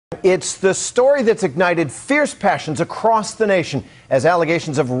It's the story that's ignited fierce passions across the nation as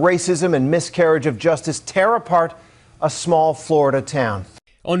allegations of racism and miscarriage of justice tear apart a small Florida town.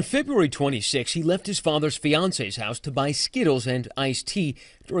 On February 26, he left his father's fiance's house to buy Skittles and iced tea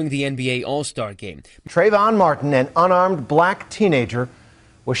during the NBA All-Star game. Trayvon Martin, an unarmed black teenager,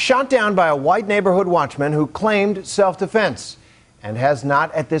 was shot down by a white neighborhood watchman who claimed self-defense and has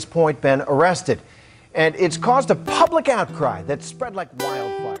not at this point been arrested. And it's caused a public outcry that spread like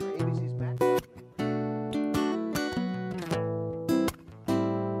wildfire. ABC's Matt.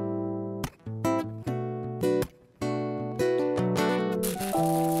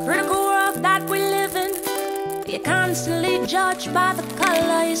 Critical world that we live in, you're constantly judged by the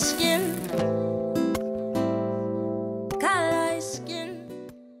color of your skin. Color of your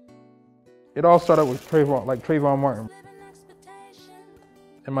skin. It all started with Trayvon Martin.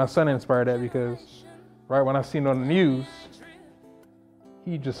 And my son inspired that because right when I seen it on the news,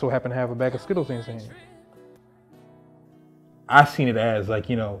 he just so happened to have a bag of Skittles in his hand. I seen it as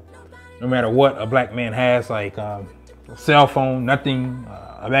no matter what a black man has, a cell phone, nothing,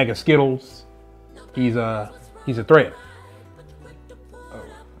 a bag of Skittles, he's a threat.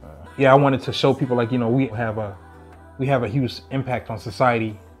 Yeah, I wanted to show people we have a huge impact on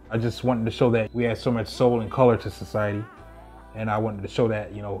society. I just wanted to show that we add so much soul and color to society. And I wanted to show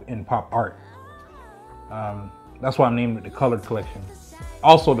that, in pop art. That's why I named it the Colored Collection.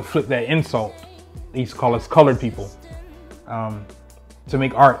 Also to flip that insult, they used to call us colored people, to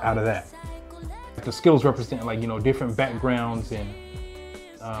make art out of that. The Skittles represent different backgrounds and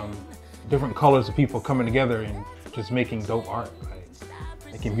different colors of people coming together and just making dope art,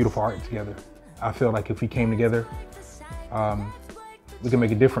 making beautiful art together. I feel like if we came together, we can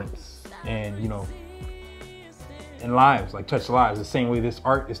make a difference and, in lives, touch lives. The same way this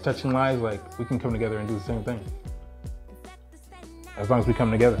art is touching lives, we can come together and do the same thing. As long as we come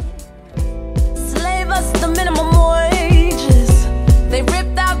together. Slave us the minimum wages. They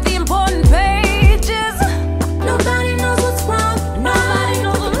ripped out the important pay.